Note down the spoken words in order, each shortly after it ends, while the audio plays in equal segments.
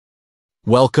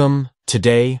Welcome.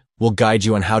 Today, we'll guide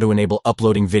you on how to enable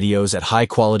uploading videos at high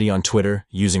quality on Twitter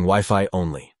using Wi-Fi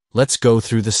only. Let's go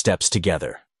through the steps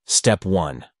together. Step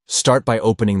 1. Start by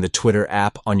opening the Twitter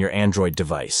app on your Android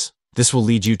device. This will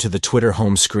lead you to the Twitter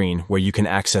home screen where you can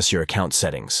access your account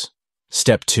settings.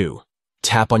 Step 2.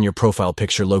 Tap on your profile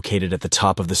picture located at the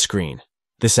top of the screen.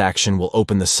 This action will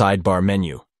open the sidebar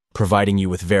menu, providing you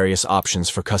with various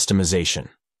options for customization.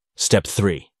 Step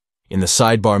 3. In the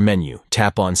sidebar menu,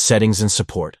 tap on Settings and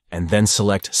Support, and then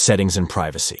select Settings and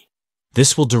Privacy.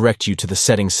 This will direct you to the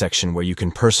Settings section where you can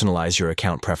personalize your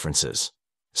account preferences.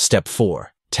 Step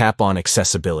 4. Tap on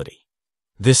Accessibility.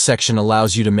 This section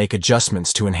allows you to make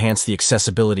adjustments to enhance the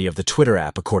accessibility of the Twitter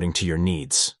app according to your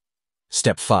needs.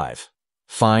 Step 5.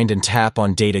 Find and tap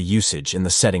on Data Usage in the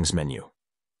Settings menu.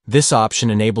 This option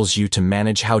enables you to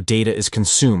manage how data is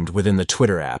consumed within the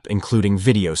Twitter app, including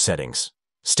video settings.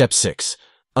 Step 6.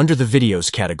 Under the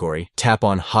Videos category, tap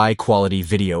on High Quality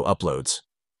Video Uploads.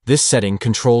 This setting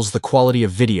controls the quality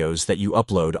of videos that you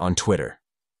upload on Twitter.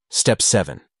 Step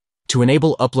 7. To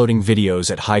enable uploading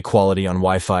videos at high quality on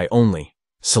Wi-Fi only,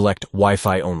 select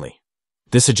Wi-Fi only.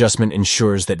 This adjustment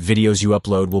ensures that videos you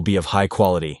upload will be of high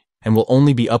quality and will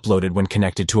only be uploaded when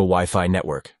connected to a Wi-Fi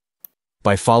network.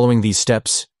 By following these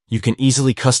steps, you can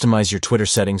easily customize your Twitter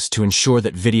settings to ensure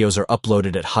that videos are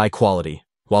uploaded at high quality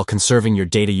while conserving your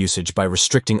data usage by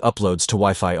restricting uploads to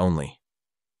Wi-Fi only.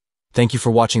 Thank you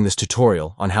for watching this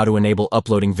tutorial on how to enable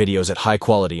uploading videos at high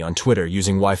quality on Twitter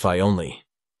using Wi-Fi only.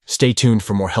 Stay tuned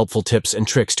for more helpful tips and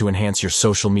tricks to enhance your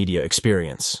social media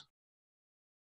experience.